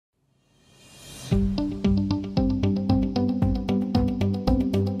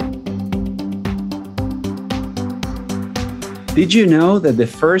Did you know that the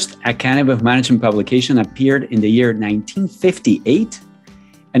first Academy of Management publication appeared in the year 1958?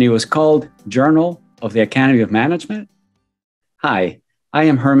 And it was called Journal of the Academy of Management? Hi, I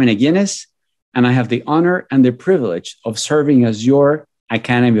am Herman Aguinis, and I have the honor and the privilege of serving as your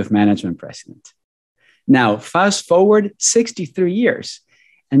Academy of Management president. Now, fast forward 63 years,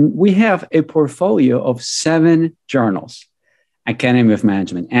 and we have a portfolio of 7 journals: Academy of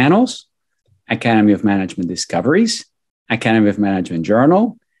Management Annals, Academy of Management Discoveries, Academy of Management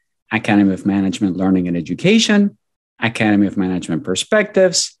Journal, Academy of Management Learning and Education, Academy of Management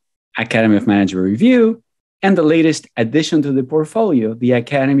Perspectives, Academy of Management Review, and the latest addition to the portfolio, the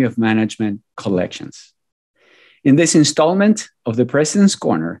Academy of Management Collections. In this installment of the President's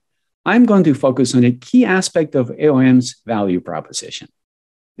Corner, I'm going to focus on a key aspect of AOM's value proposition: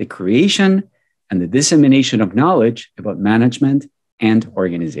 the creation and the dissemination of knowledge about management and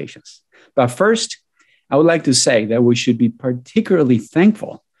organizations. But first, I would like to say that we should be particularly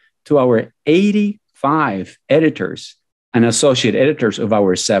thankful to our 85 editors and associate editors of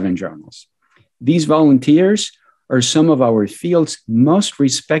our 7 journals. These volunteers are some of our field's most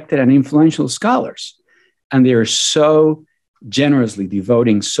respected and influential scholars, and they are so generously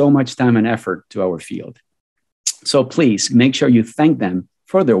devoting so much time and effort to our field. So please make sure you thank them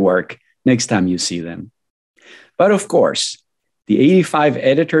for their work next time you see them. But of course, the 85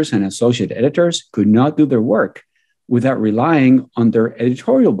 editors and associate editors could not do their work without relying on their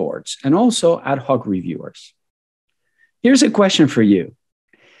editorial boards and also ad hoc reviewers. Here's a question for you.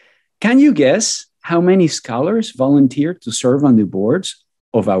 Can you guess how many scholars volunteered to serve on the boards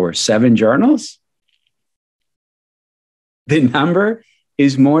of our 7 journals? The number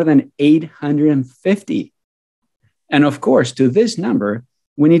is more than 850. And of course, to this number,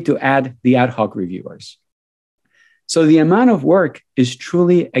 we need to add the ad hoc reviewers. So the amount of work is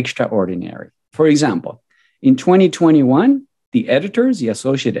truly extraordinary. For example, in 2021, the editors, the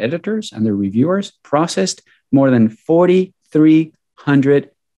associate editors, and the reviewers processed more than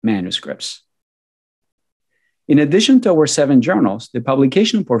 4,300 manuscripts. In addition to our 7 journals, the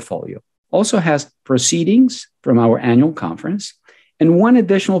publication portfolio also has proceedings from our annual conference and one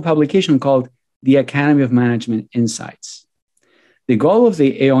additional publication called the Academy of Management Insights. The goal of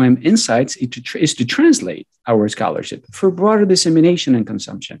the AOM Insights is to translate our scholarship for broader dissemination and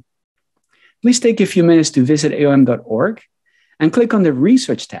consumption. Please take a few minutes to visit aom.org and click on the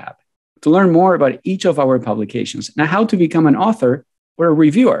Research tab to learn more about each of our publications and how to become an author or a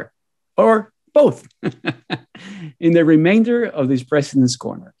reviewer, or both, in the remainder of this President's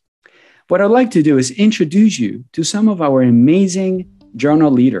Corner. What I'd like to do is introduce you to some of our amazing journal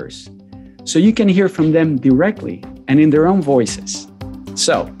leaders so you can hear from them directly and in their own voices.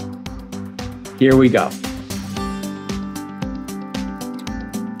 So, here we go.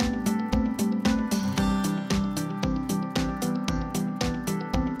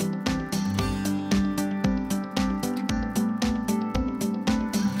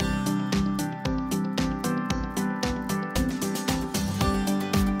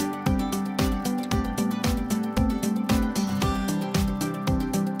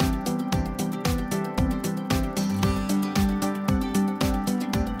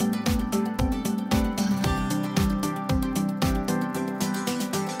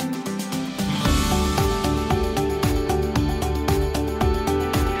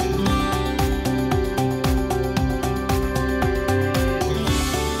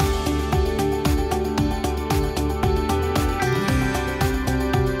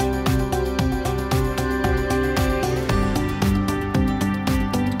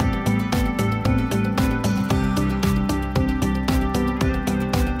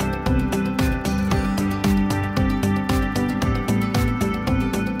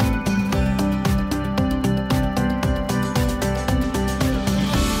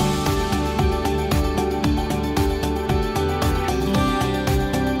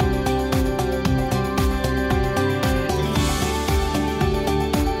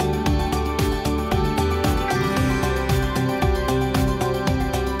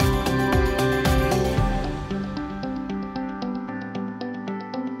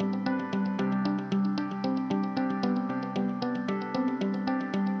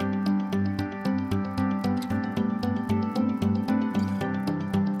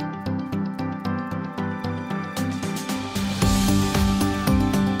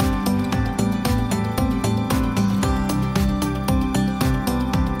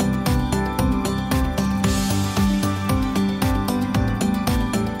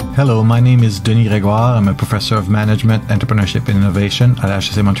 Hello, my name is Denis Grégoire. I'm a professor of management, entrepreneurship, and innovation at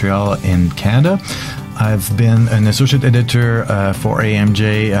HEC Montreal in Canada. I've been an associate editor for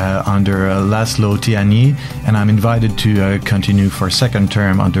AMJ under Laszlo Tiani, and I'm invited to continue for a second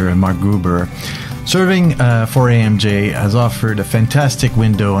term under Mark Gruber. Serving for AMJ has offered a fantastic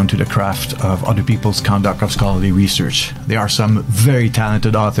window onto the craft of other people's conduct of scholarly research. There are some very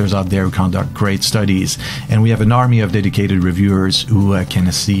talented authors out there who conduct great studies, and we have an army of dedicated reviewers who can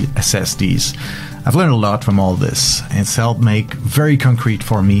assess these. I've learned a lot from all this. It's helped make very concrete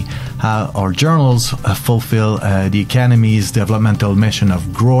for me how our journals fulfill the Academy's developmental mission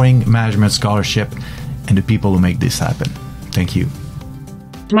of growing management scholarship and the people who make this happen. Thank you.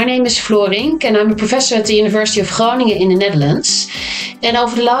 My name is Floor Rink and I'm a professor at the University of Groningen in the Netherlands. And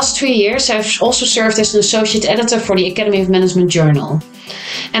over the last 3 years, I've also served as an associate editor for the Academy of Management Journal.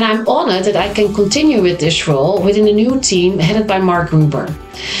 And I'm honored that I can continue with this role within a new team headed by Mark Gruber.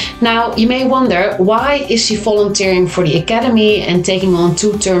 Now, you may wonder, why is he volunteering for the Academy and taking on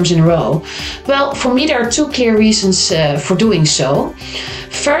 2 terms in a row? Well, for me, there are 2 clear reasons for doing so.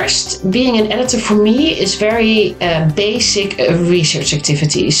 First, being an editor for me is very basic research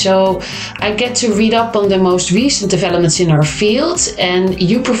activity. So I get to read up on the most recent developments in our field, and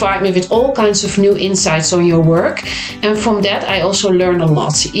you provide me with all kinds of new insights on your work. And from that, I also learn a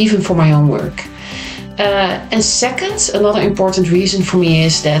lot, even for my own work. And second, another important reason for me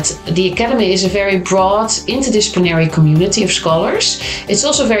is that the Academy is a very broad, interdisciplinary community of scholars. It's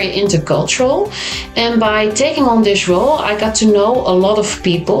also very intercultural. And by taking on this role, I got to know a lot of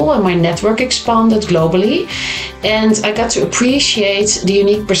people and my network expanded globally. And I got to appreciate the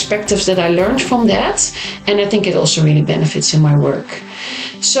unique perspectives that I learned from that. And I think it also really benefits in my work.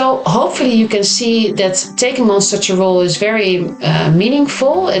 So hopefully you can see that taking on such a role is very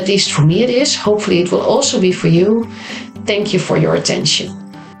meaningful, at least for me it is. Hopefully it will also be for you. Thank you for your attention.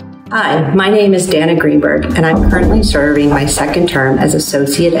 Hi, my name is Dana Greenberg, and I'm currently serving my 2nd term as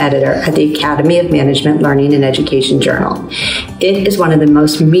Associate Editor at the Academy of Management, Learning and Education Journal. It is one of the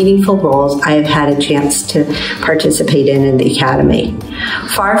most meaningful roles I have had a chance to participate in the Academy.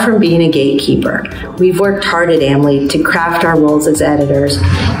 Far from being a gatekeeper, we've worked hard at AMLE to craft our roles as editors,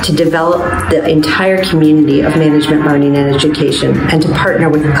 to develop the entire community of management, learning, and education, and to partner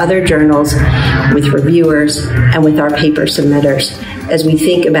with other journals, with reviewers, and with our paper submitters as we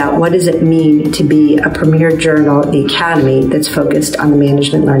think about what does it mean to be a premier journal at the Academy that's focused on the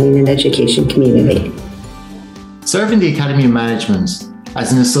management, learning, and education community. Serving the Academy of Management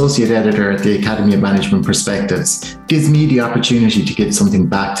as an associate editor at the Academy of Management Perspectives gives me the opportunity to give something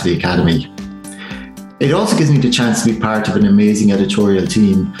back to the Academy. It also gives me the chance to be part of an amazing editorial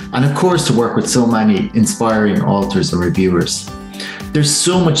team and of course to work with so many inspiring authors and reviewers. There's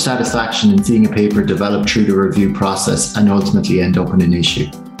so much satisfaction in seeing a paper develop through the review process and ultimately end up in an issue.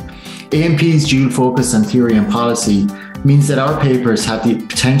 AMP's dual focus on theory and policy means that our papers have the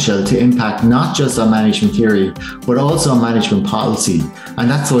potential to impact not just on management theory, but also on management policy, and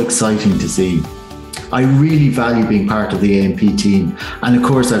that's so exciting to see. I really value being part of the AMP team, and of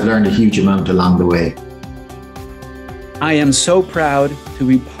course I've learned a huge amount along the way. I am so proud to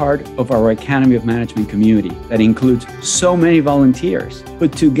be part of our Academy of Management community that includes so many volunteers who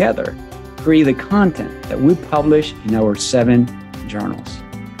together create the content that we publish in our 7 journals.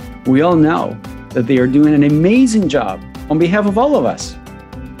 We all know that they are doing an amazing job on behalf of all of us.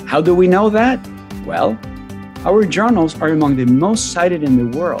 How do we know that? Well, our journals are among the most cited in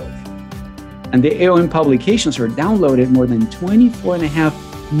the world, and the AOM publications are downloaded more than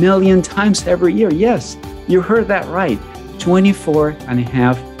 24.5 million times every year. Yes, you heard that right.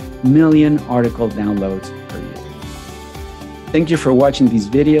 24.5 million article downloads per year. Thank you for watching these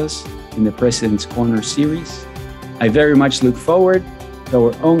videos in the President's Corner series. I very much look forward to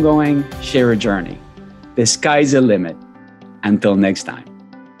our ongoing Share a Journey. The sky's the limit. Until next time.